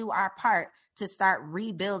don't do our part to start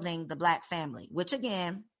rebuilding the Black family, which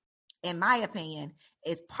again, in my opinion,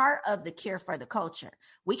 is part of the cure for the culture.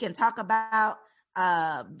 We can talk about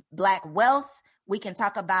Black wealth. We can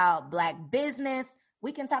talk about Black business.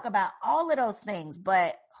 We can talk about all of those things,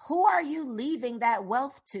 but who are you leaving that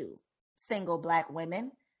wealth to? Single Black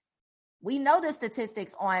women. We know the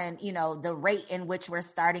statistics on, the rate in which we're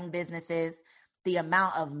starting businesses, the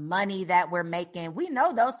amount of money that we're making. We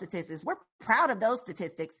know those statistics. We're proud of those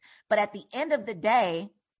statistics. But at the end of the day,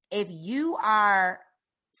 if you are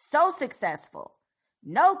so successful,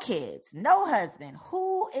 no kids, no husband,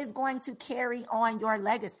 who is going to carry on your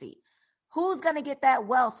legacy? Who's going to get that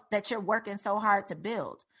wealth that you're working so hard to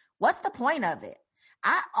build? What's the point of it?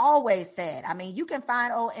 I always said, you can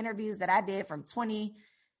find old interviews that I did from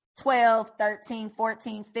 2012, 13,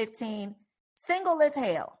 14, 15, single as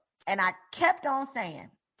hell. And I kept on saying,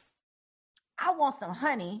 I want some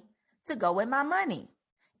honey to go with my money.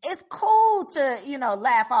 It's cool to,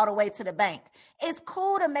 laugh all the way to the bank. It's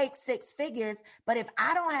cool to make 6 figures, but if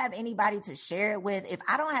I don't have anybody to share it with, if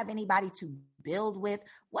I don't have anybody to build with,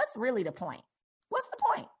 what's really the point? What's the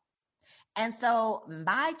point? And so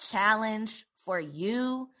my challenge for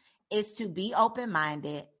you is to be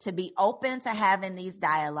open-minded, to be open to having these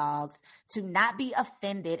dialogues, to not be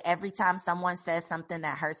offended every time someone says something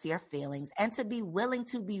that hurts your feelings, and to be willing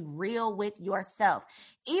to be real with yourself.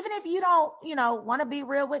 Even if you don't, want to be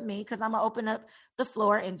real with me, because I'm going to open up the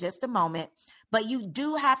floor in just a moment, but you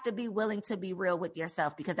do have to be willing to be real with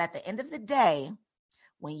yourself, because at the end of the day,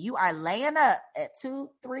 when you are laying up at 2,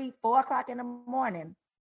 3, 4 o'clock in the morning,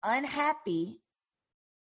 unhappy,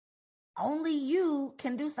 only you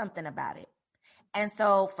can do something about it. And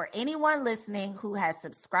so for anyone listening who has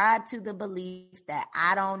subscribed to the belief that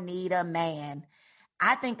I don't need a man,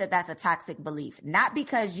 I think that that's a toxic belief, not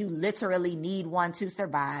because you literally need one to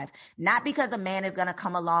survive, not because a man is going to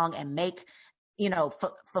come along and make,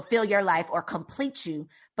 fulfill your life or complete you,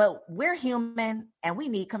 but we're human and we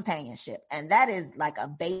need companionship. And that is like a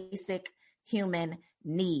basic human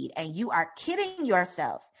need. And you are kidding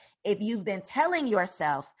yourself if you've been telling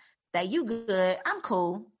yourself that you good, I'm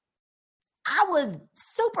cool. I was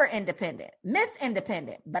super independent, Miss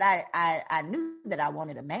Independent, but I knew that I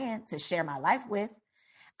wanted a man to share my life with.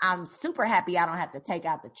 I'm super happy I don't have to take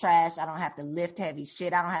out the trash. I don't have to lift heavy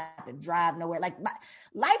shit. I don't have to drive nowhere. Like,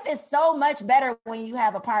 life is so much better when you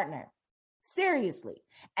have a partner. Seriously.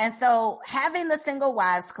 And so having the Single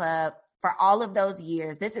Wives Club for all of those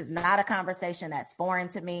years, this is not a conversation that's foreign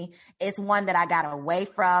to me. It's one that I got away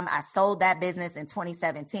from. I sold that business in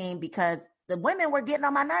 2017 because the women were getting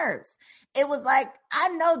on my nerves. It was like, I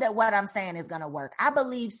know that what I'm saying is going to work. I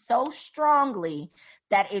believe so strongly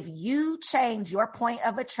that if you change your point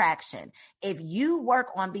of attraction, if you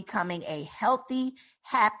work on becoming a healthy,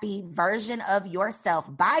 happy version of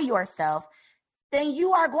yourself by yourself, then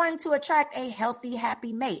you are going to attract a healthy,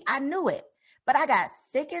 happy mate. I knew it. But I got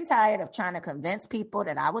sick and tired of trying to convince people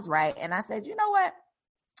that I was right. And I said, you know what?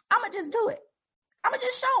 I'm going to just do it. I'm going to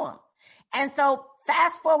just show them. And so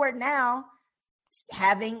fast forward now,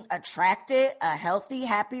 having attracted a healthy,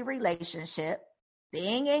 happy relationship,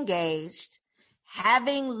 being engaged,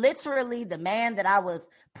 having literally the man that I was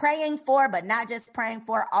praying for, but not just praying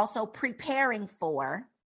for, also preparing for,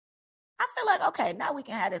 I feel like, okay, now we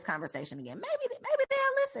can have this conversation again. Maybe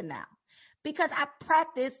they'll listen now because I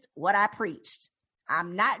practiced what I preached.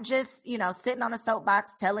 I'm not just, sitting on a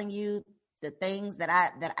soapbox telling you the things that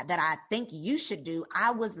I think you should do.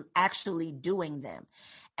 I was actually doing them.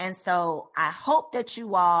 And so I hope that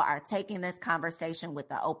you all are taking this conversation with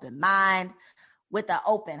an open mind, with an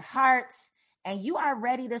open heart, and you are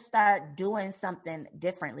ready to start doing something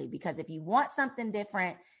differently. Because if you want something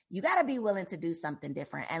different, you got to be willing to do something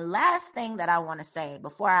different. And last thing that I want to say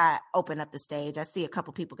before I open up the stage, I see a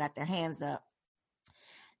couple people got their hands up.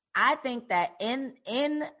 I think that in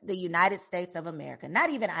the United States of America, not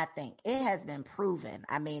even I think, it has been proven.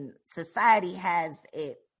 I mean, society has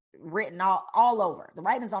it written all over. The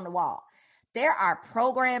writing's on the wall. There are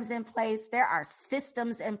programs in place. There are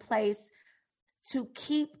systems in place to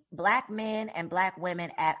keep Black men and Black women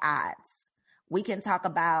at odds. We can talk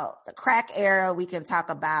about the crack era. We can talk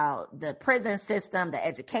about the prison system, the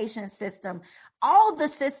education system. All the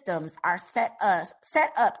systems are set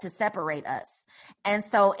up to separate us. And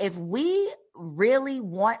so if we really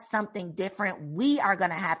want something different, we are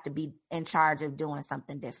going to have to be in charge of doing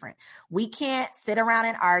something different. We can't sit around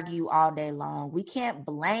and argue all day long. We can't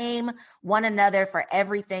blame one another for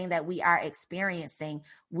everything that we are experiencing.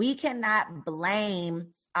 We cannot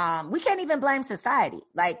blame, we can't even blame society.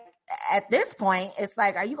 Like, at this point, it's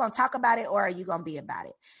like, are you going to talk about it or are you going to be about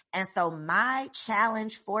it? And so my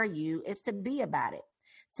challenge for you is to be about it,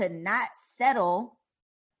 to not settle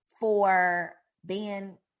for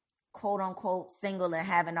being quote unquote single and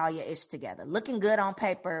having all your ish together, looking good on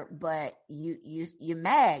paper, but you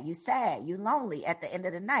mad, you sad, you lonely at the end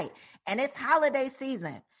of the night. And it's holiday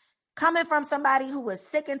season. Coming from somebody who was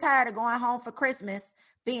sick and tired of going home for Christmas,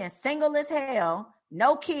 being single as hell,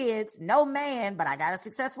 no kids, no man, but I got a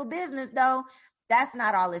successful business though. That's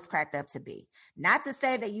not all it's cracked up to be. Not to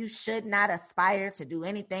say that you should not aspire to do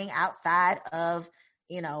anything outside of,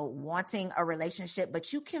 wanting a relationship,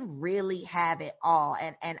 but you can really have it all.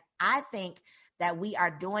 And I think that we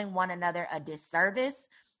are doing one another a disservice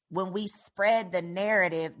when we spread the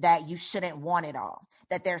narrative that you shouldn't want it all,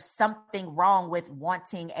 that there's something wrong with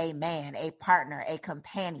wanting a man, a partner, a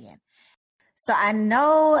companion. So I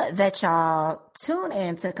know that y'all tune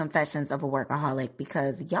in to Confessions of a Workaholic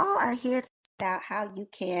because y'all are here to find out how you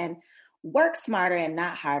can work smarter and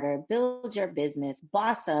not harder, build your business,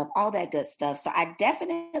 boss up, all that good stuff. So I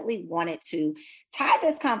definitely wanted to tie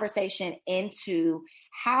this conversation into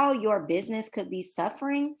how your business could be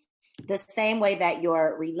suffering the same way that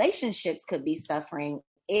your relationships could be suffering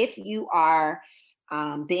if you are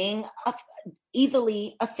being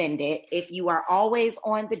easily offended, if you are always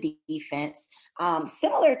on the defense,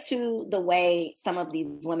 similar to the way some of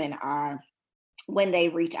these women are when they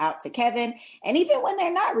reach out to Kevin, and even when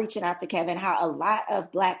they're not reaching out to Kevin, how a lot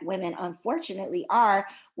of Black women, unfortunately, are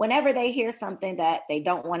whenever they hear something that they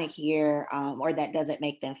don't want to hear or that doesn't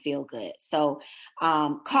make them feel good. So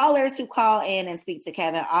callers who call in and speak to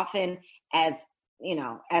Kevin often, as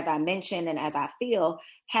I mentioned and as I feel,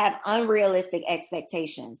 have unrealistic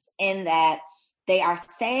expectations in that they are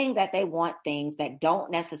saying that they want things that don't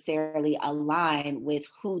necessarily align with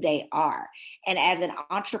who they are. And as an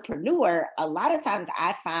entrepreneur, a lot of times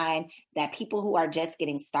I find that people who are just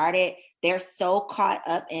getting started, they're so caught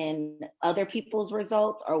up in other people's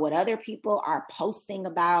results or what other people are posting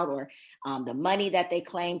about or the money that they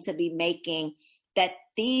claim to be making, that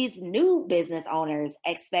these new business owners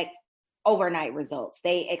expect overnight results.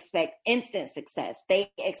 They expect instant success.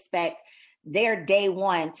 They expect their day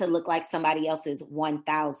one to look like somebody else's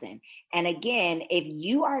 1,000. And again, if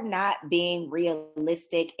you are not being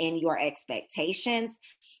realistic in your expectations,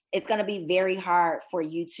 it's going to be very hard for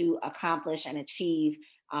you to accomplish and achieve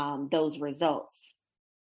those results.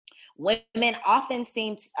 Women often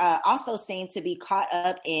also seem to be caught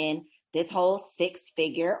up in this whole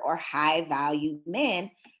six-figure or high-value men,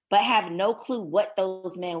 but have no clue what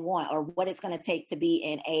those men want or what it's going to take to be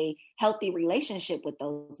in a healthy relationship with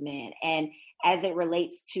those men. And as it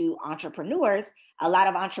relates to entrepreneurs, a lot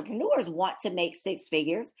of entrepreneurs want to make six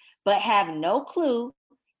figures, but have no clue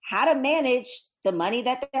how to manage the money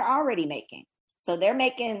that they're already making. So they're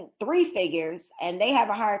making 3 figures and they have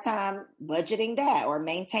a hard time budgeting that or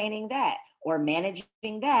maintaining that or managing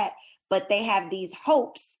that, but they have these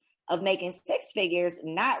hopes of making 6 figures,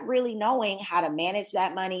 not really knowing how to manage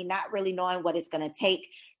that money, not really knowing what it's going to take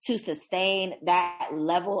to sustain that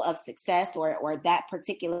level of success or that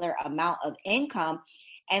particular amount of income.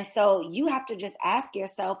 And so you have to just ask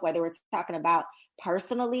yourself, whether we're talking about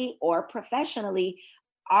personally or professionally,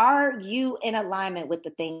 Are you in alignment with the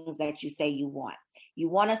things that you say you want? You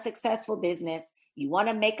want a successful business. You want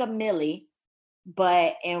to make a milli,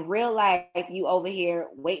 but in real life, you over here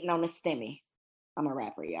waiting on the stimmy. I'm a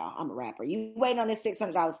rapper, y'all. I'm a rapper. You waiting on this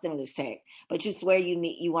 $600 stimulus check, but you swear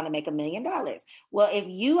you want to make $1 million. Well, if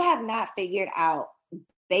you have not figured out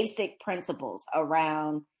basic principles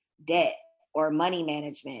around debt or money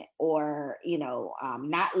management or,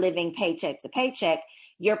 not living paycheck to paycheck,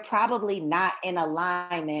 you're probably not in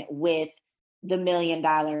alignment with the $1 million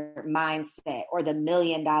mindset or the $1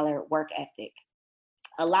 million work ethic.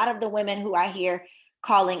 A lot of the women who I hear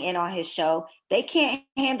calling in on his show, they can't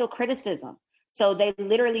handle criticism. So they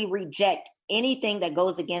literally reject anything that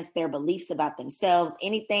goes against their beliefs about themselves,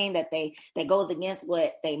 anything that goes against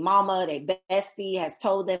what their mama, their bestie has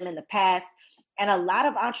told them in the past. And a lot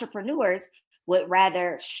of entrepreneurs would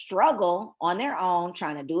rather struggle on their own,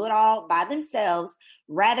 trying to do it all by themselves,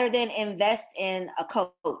 rather than invest in a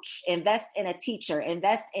coach, invest in a teacher,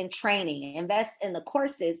 invest in training, invest in the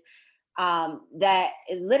courses that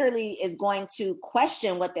literally is going to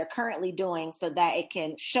question what they're currently doing so that it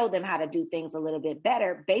can show them how to do things a little bit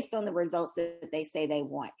better based on the results that they say they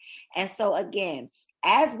want. And so again,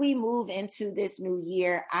 as we move into this new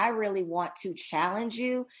year, I really want to challenge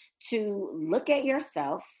you to look at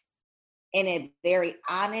yourself in a very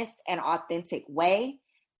honest and authentic way.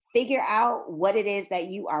 Figure out what it is that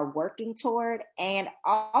you are working toward, and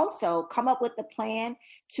also come up with a plan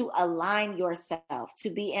to align yourself, to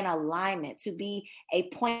be in alignment, to be a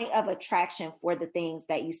point of attraction for the things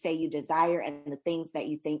that you say you desire and the things that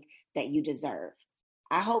you think that you deserve.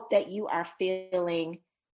 I hope that you are feeling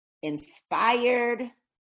inspired,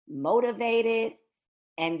 motivated,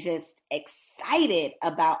 and just excited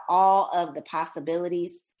about all of the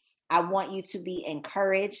possibilities. I want you to be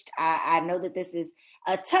encouraged. I know that this is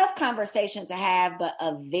a tough conversation to have, but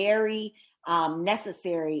a very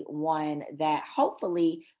necessary one that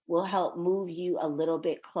hopefully will help move you a little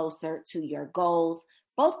bit closer to your goals,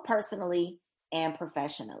 both personally and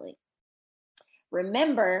professionally.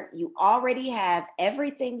 Remember, you already have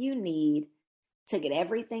everything you need to get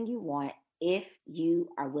everything you want if you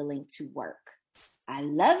are willing to work. I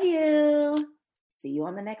love you. See you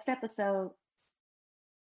on the next episode.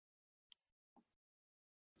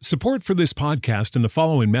 Support for this podcast and the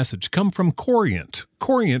following message come from Corient.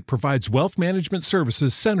 Corient provides wealth management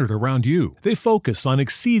services centered around you. They focus on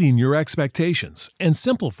exceeding your expectations and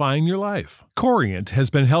simplifying your life. Corient has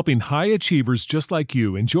been helping high achievers just like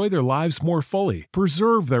you enjoy their lives more fully,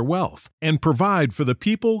 preserve their wealth, and provide for the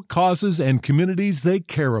people, causes, and communities they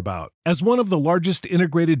care about. As one of the largest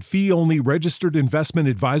integrated fee-only registered investment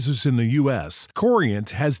advisors in the U.S., Corient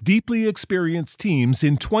has deeply experienced teams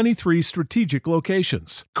in 23 strategic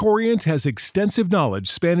locations. Corient has extensive knowledge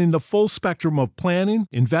spanning the full spectrum of planning,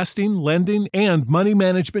 investing, lending, and money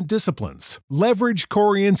management disciplines. Leverage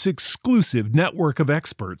Corient's exclusive network of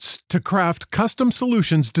experts to craft custom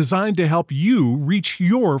solutions designed to help you reach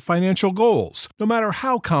your financial goals, no matter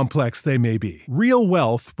how complex they may be. Real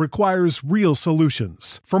wealth requires real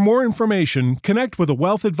solutions. For more information, connect with a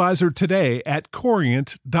wealth advisor today at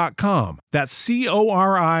Corient.com. That's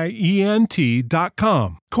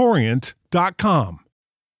Corient.com. Corient.com.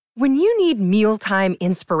 When you need mealtime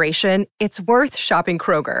inspiration, it's worth shopping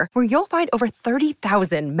Kroger, where you'll find over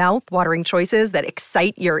 30,000 mouth-watering choices that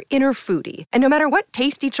excite your inner foodie. And no matter what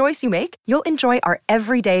tasty choice you make, you'll enjoy our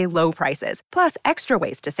everyday low prices, plus extra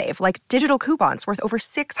ways to save, like digital coupons worth over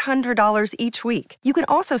 $600 each week. You can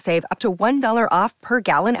also save up to $1 off per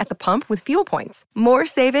gallon at the pump with fuel points. More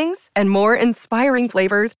savings and more inspiring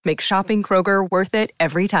flavors make shopping Kroger worth it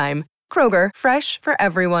every time. Kroger, fresh for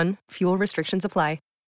everyone. Fuel restrictions apply.